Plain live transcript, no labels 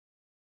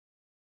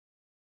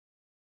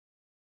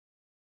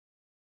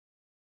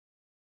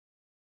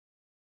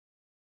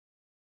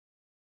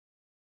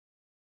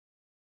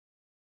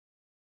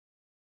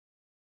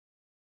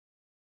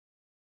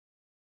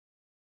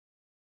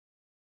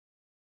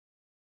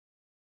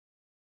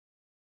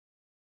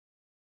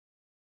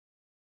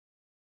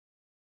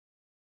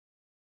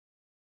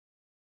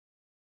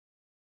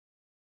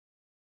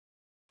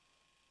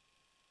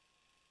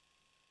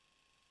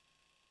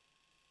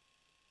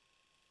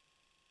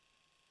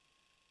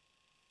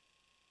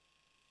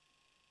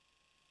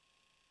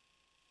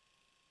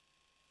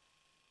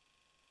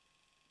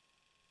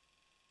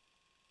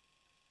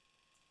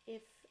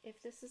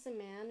if this is a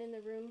man in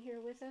the room here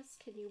with us,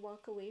 can you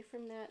walk away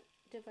from that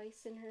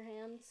device in her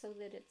hand so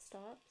that it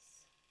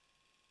stops?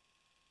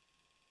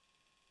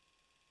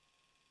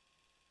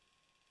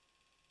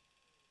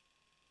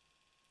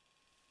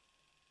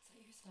 Is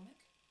that your stomach?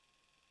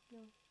 No.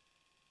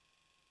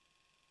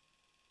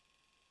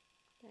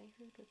 I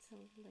heard what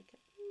sounded like a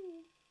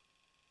ooh.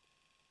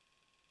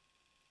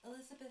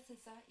 Elizabeth,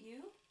 is that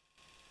you?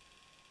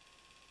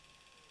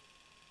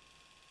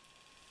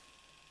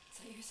 Is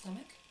that your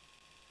stomach?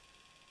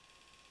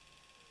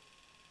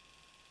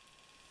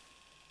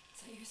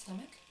 Is that your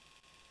stomach?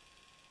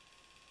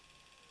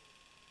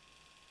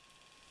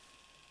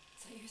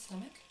 Is that your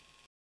stomach?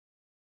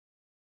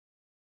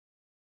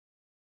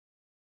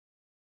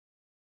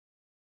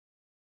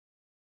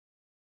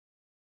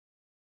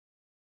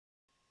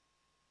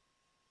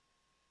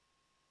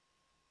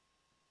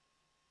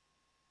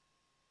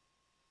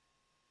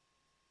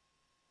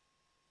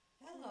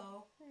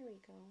 Hello. There we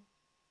go.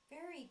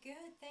 Very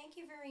good. Thank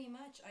you very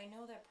much. I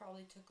know that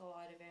probably took a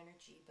lot of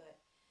energy, but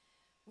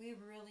we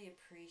really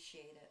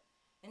appreciate it.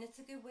 And it's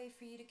a good way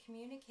for you to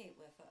communicate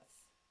with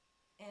us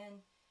and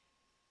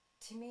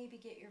to maybe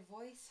get your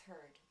voice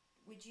heard.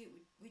 Would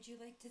you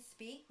like to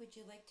speak? Would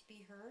you like to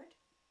be heard?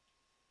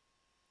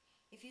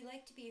 If you'd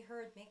like to be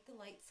heard, make the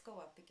lights go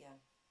up again.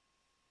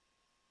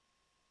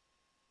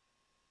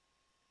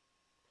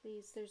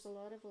 Please, there's a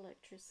lot of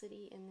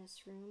electricity in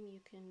this room.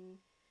 You can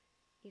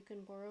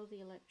borrow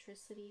the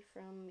electricity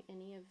from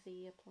any of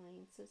the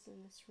appliances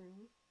in this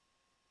room.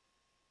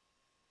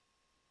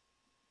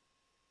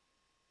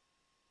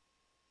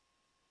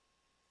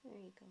 There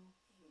you go.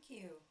 Thank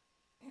you.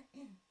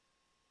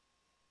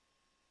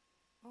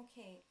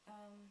 Okay,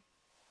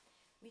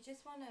 we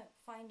just want to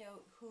find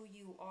out who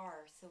you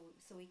are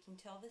so we can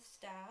tell the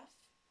staff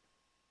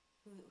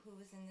who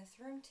is in this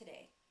room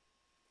today.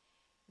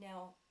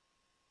 Now,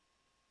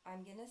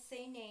 I'm going to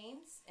say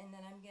names and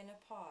then I'm going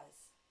to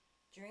pause.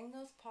 During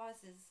those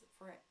pauses,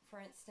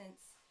 for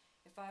instance,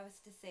 if I was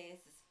to say,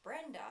 is this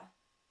Brenda?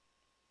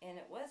 And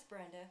it was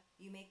Brenda,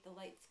 you make the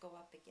lights go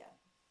up again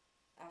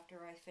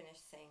after I finish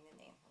saying the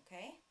name,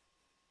 okay?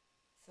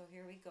 So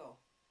here we go.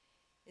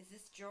 Is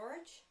this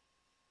George?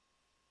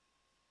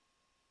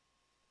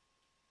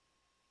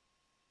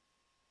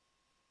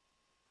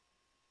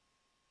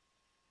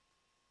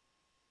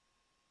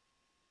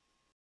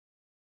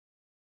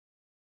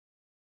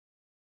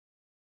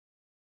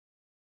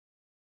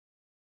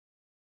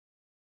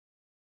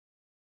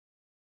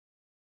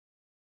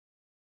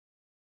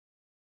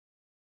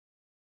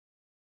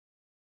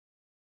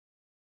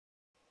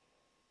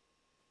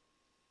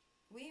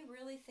 We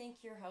really think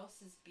your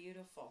house is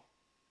beautiful.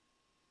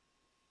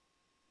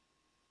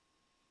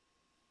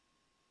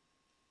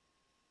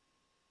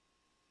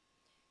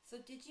 So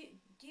did you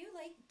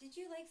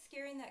like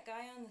scaring that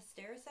guy on the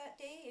stairs that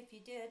day? If you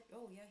did,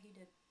 oh yeah, he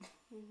did.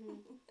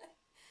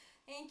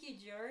 Thank you,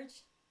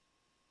 George.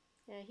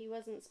 Yeah, he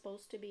wasn't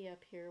supposed to be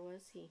up here,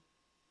 was he?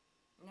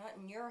 Not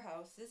in your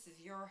house. This is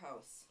your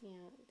house.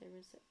 Yeah,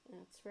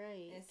 that's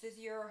right. This is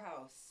your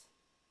house.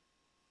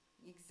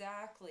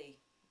 Exactly.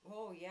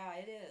 Oh yeah,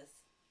 it is.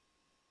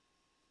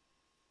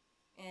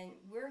 And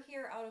we're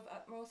here out of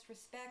utmost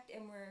respect,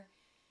 and we're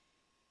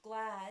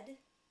glad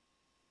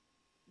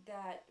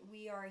that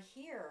we are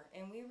here,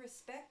 and we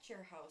respect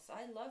your house.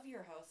 I love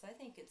your house. I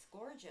think it's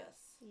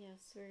gorgeous.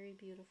 Yes, very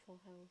beautiful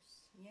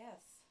house.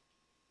 Yes.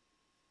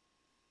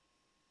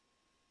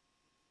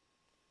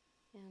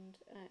 And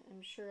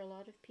I'm sure a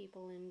lot of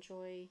people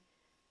enjoy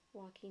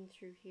walking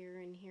through here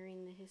and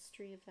hearing the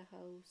history of the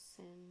house,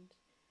 and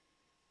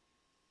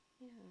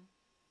yeah.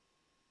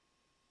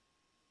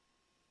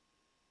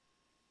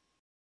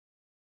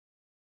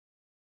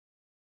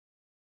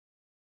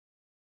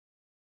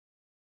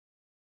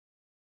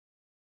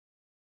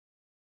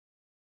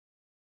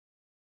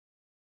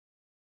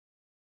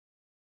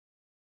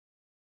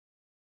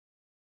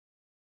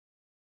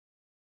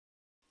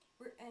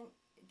 And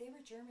they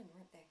were German,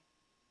 weren't they?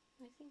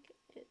 I think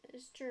it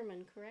is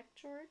German, correct,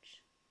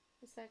 George?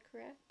 Is that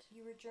correct?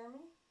 You were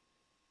German?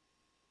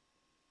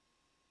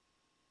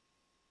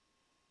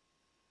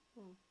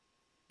 Oh.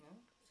 No.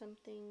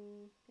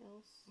 Something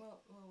else?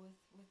 Well,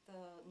 with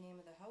the name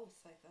of the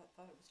house, I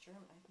thought it was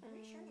German. I'm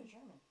pretty sure they're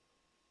German.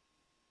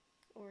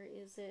 Or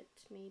is it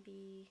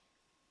maybe?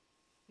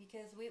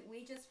 Because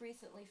we just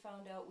recently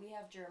found out we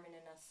have German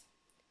in us.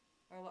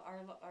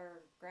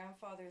 Our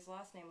grandfather's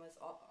last name was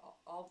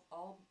Albrecht.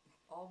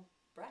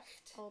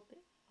 Albrecht.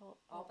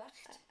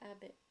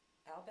 Abbott.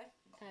 Albrecht.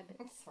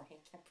 Abbott. Sorry, I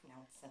can't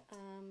pronounce it.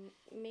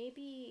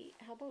 Maybe.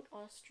 How about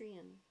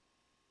Austrian?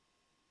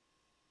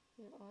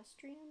 You're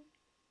Austrian?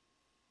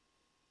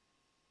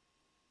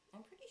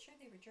 I'm pretty sure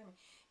they were German.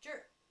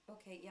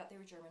 Okay, yeah, they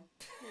were German.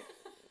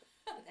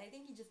 I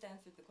think he just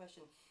answered the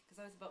question because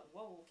I was about,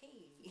 whoa,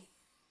 okay.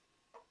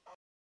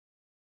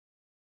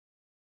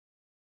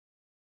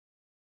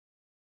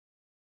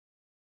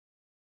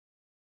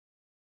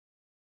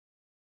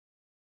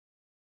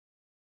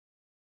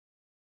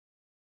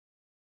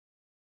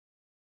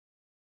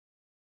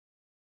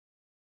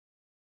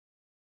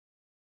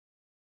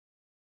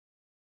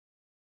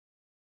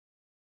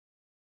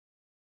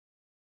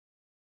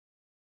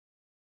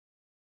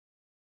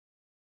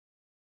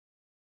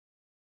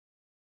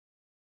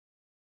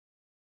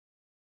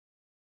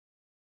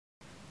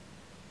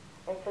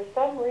 And for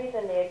some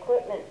reason, the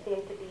equipment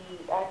seemed to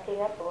be acting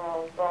up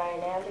around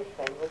Brian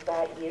Anderson. Was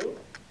that you?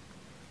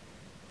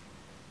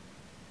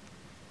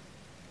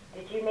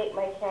 Did you make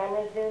my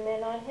camera zoom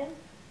in on him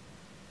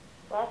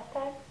last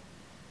time?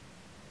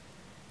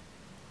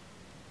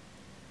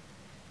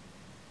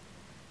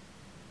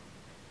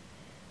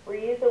 Were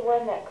you the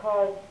one that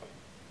caused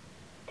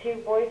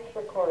 2 voice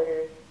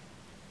recorders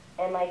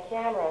and my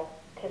camera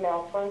to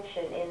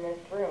malfunction in this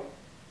room?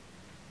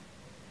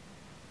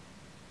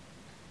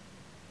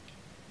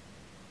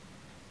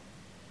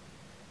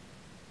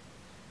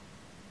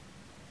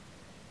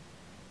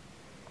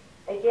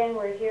 Again,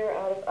 we're here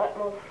out of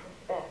utmost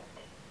respect.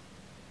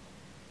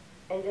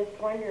 And just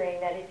wondering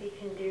that if you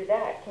can do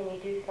that, can you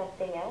do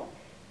something else?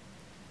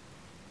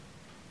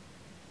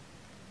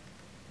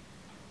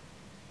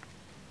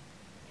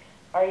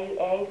 Are you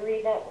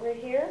angry that we're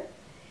here?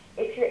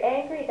 If you're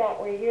angry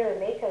that we're here,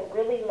 make a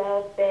really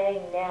loud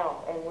bang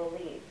now and we'll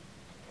leave.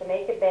 So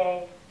make a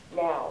bang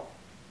now.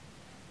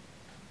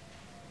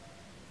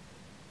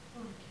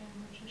 Oh, the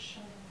camera just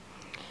shut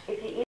off.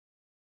 If you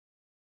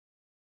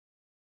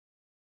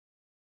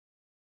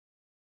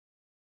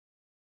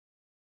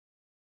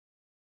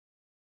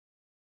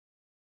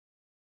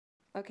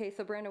Okay,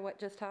 so Brenda, what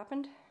just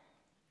happened?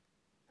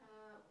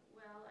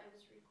 Well, I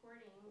was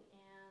recording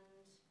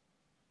and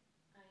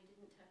I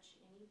didn't touch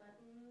any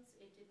buttons.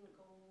 It didn't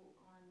go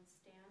on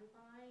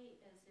standby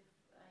as if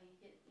I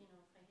hit, if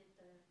I hit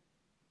the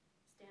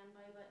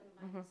standby button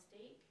by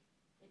mistake,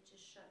 it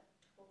just shut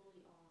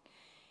totally off.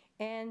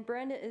 And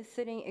Brenda is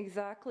sitting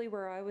exactly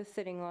where I was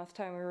sitting last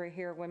time we were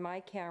here when my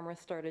camera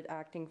started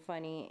acting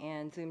funny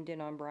and zoomed in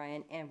on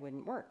Brian and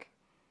wouldn't work.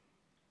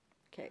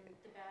 Okay. And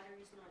the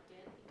battery's not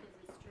dead because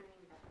it's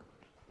turning back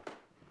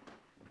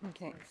on.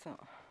 Okay, so.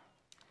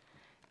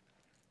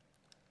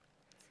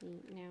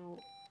 See, now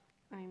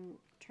I'm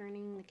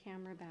turning the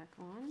camera back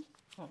on.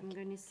 Oh. I'm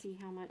going to see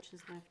how much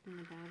is left in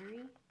the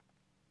battery.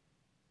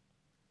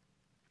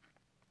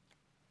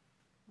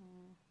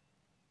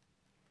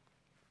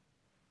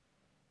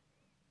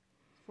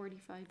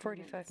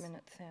 45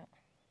 minutes, yeah.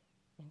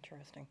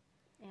 Interesting.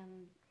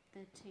 And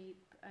the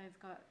tape, I've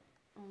got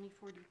only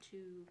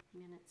 42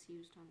 minutes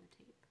used on the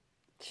tape.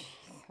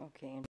 Jeez,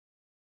 okay.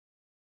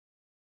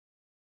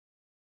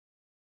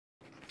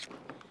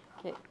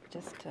 Okay,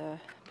 just put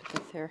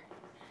this here.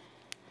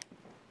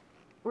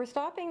 We're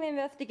stopping the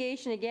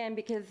investigation again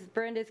because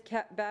Brenda's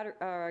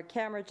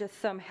camera just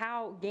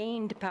somehow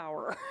gained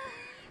power.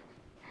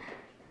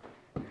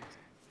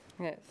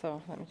 Okay,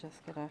 so let me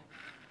just get a...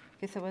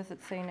 Okay, so what does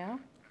it say now?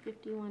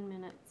 51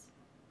 minutes.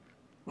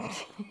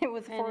 It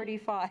was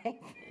 45.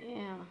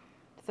 Yeah.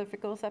 So if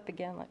it goes up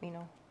again, let me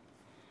know.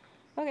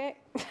 Okay.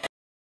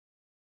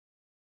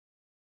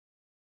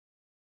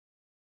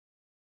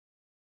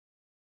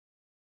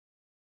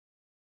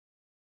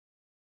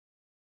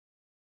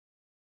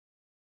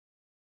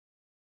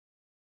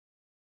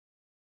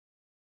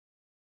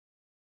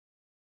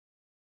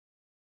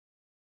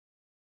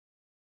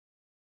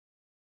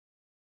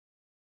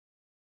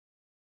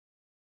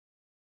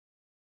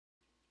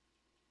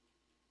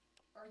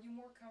 Are you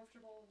more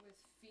comfortable with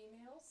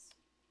females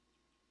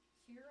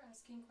here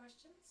asking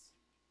questions?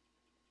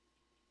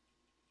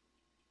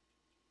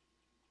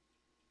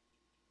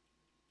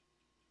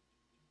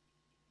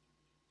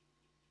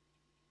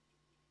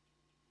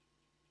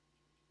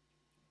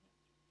 Okay,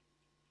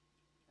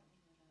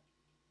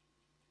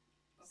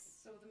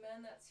 so the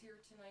man that's here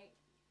tonight,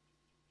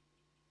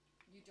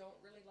 you don't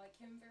really like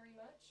him very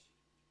much?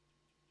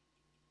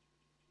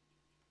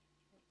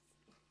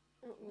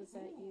 Oh, was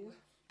that you?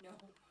 No.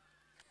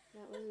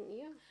 That wasn't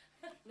you?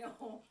 No.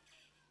 Oh.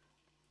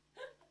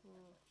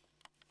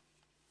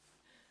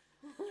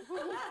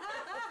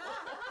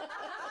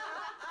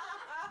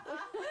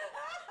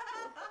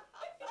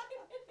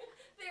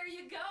 There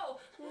you go.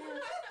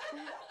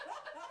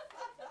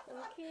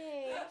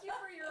 Okay. Thank you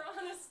for your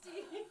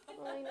honesty.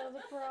 I know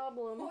the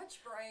problem.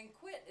 Watch Brian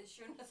quit as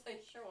soon as I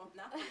show him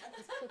that.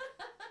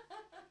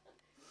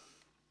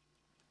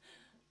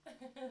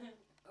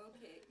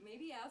 Okay,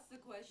 maybe ask the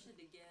question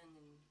again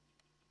and...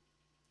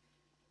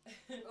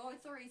 Oh,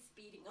 it's already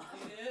speeding up.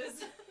 It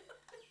is.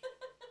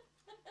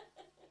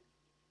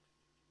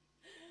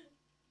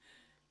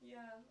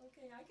 Yeah,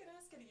 okay, I can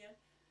ask it again.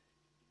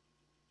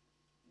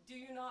 Do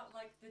you not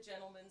like the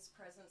gentleman's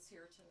presence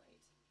here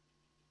tonight?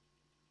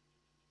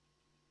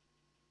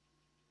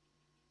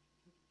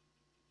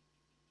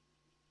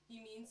 He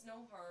means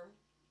no harm.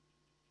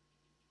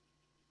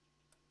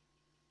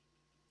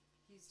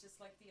 He's just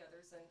like the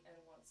others and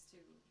wants to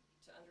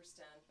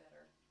understand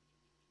better.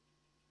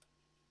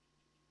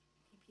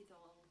 Maybe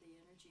all the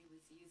energy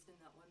was used in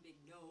that one big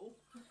no.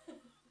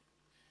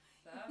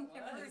 That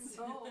Never was.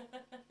 know.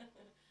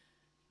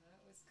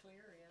 That was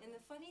clear, yeah. And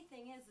the funny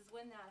thing is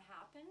when that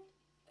happened,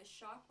 a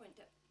shock went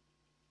down.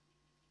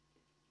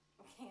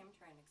 Okay, I'm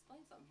trying to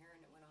explain something here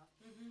and it went off.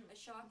 A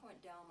shock went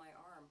down my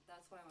arm.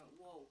 That's why I went,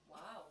 whoa.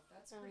 Wow,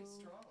 that's pretty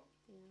strong.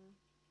 Yeah.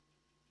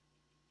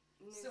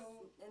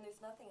 And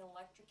there's nothing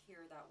electric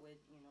here that would,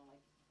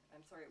 like,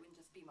 I'm sorry, it wouldn't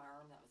just be my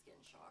arm that was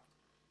getting shocked.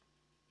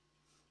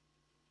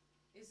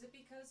 Is it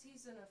because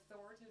he's an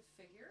authoritative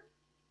figure?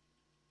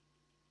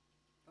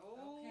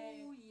 Oh,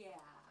 Okay. yeah.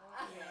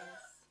 Okay.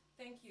 Yes.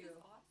 Thank This you. is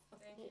awesome.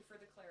 Thank you for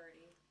the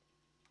clarity.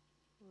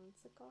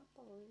 Once a cop,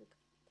 always a cop.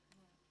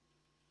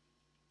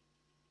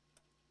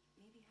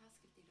 Maybe ask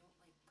if they don't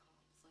like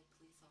cops, like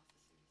police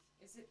officers.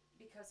 Is it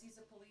because he's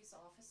a police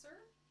officer?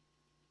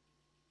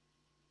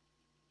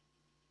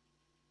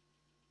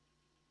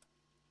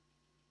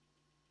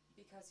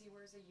 Because he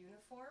wears a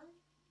uniform?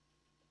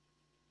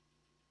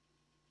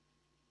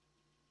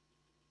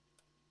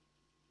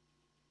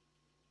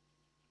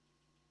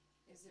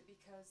 Is it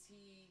because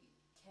he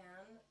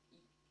can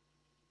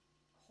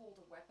hold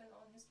a weapon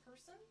on his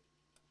person?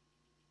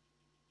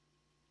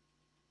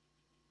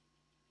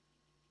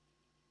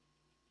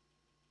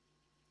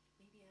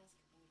 Maybe ask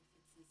about if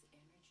it's his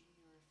energy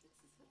or if it's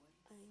his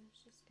voice. I was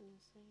just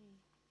gonna say.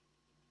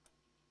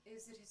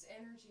 Is it his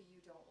energy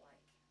you don't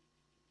like?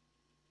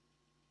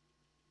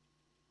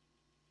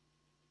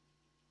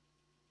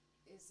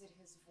 Is it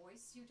his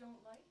voice you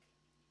don't like?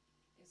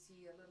 Is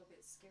he a little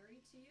bit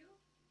scary to you?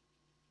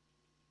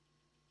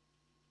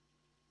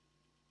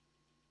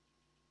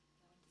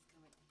 That one just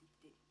kind of went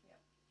dee. Yeah.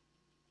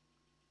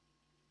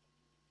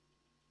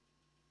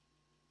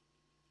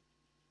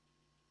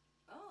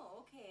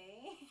 Oh,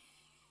 okay.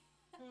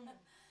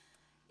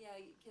 Yeah,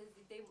 because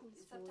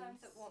His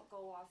sometimes it voice. won't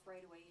go off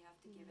right away. You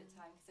have to give it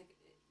time because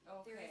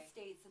there Okay. is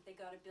states that they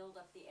got to build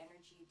up the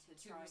energy to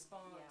To try.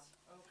 respond.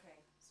 Yeah.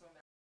 Okay. So I'm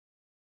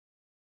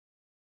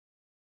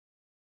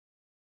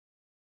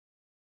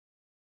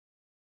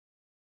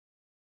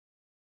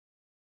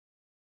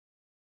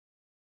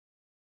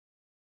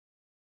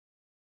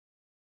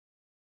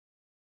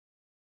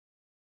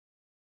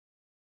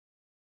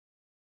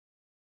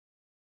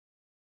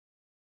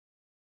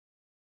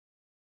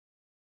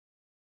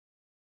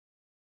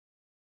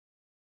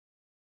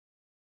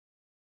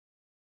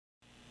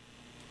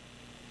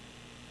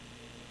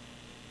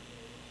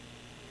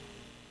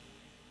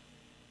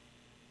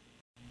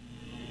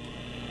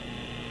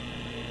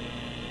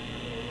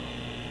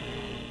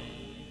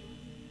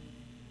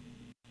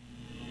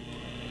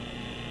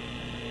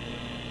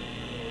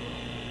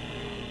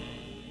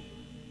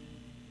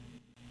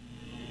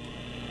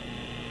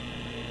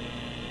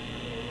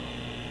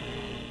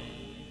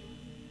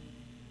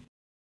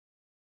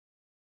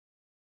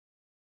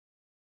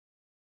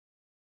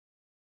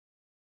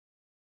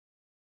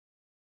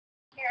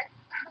Here.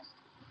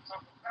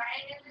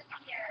 Brian is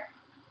here.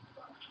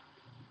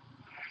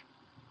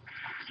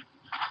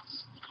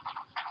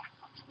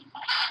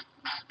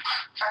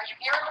 Are you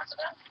here,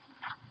 Elizabeth?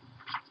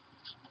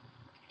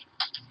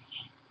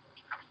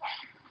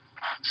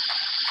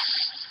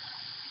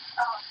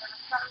 Oh,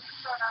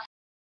 something's going on.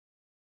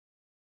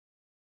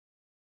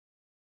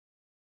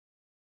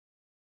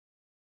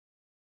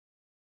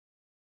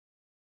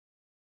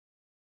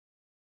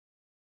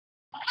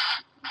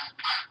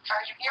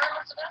 Are you here,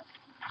 Elizabeth?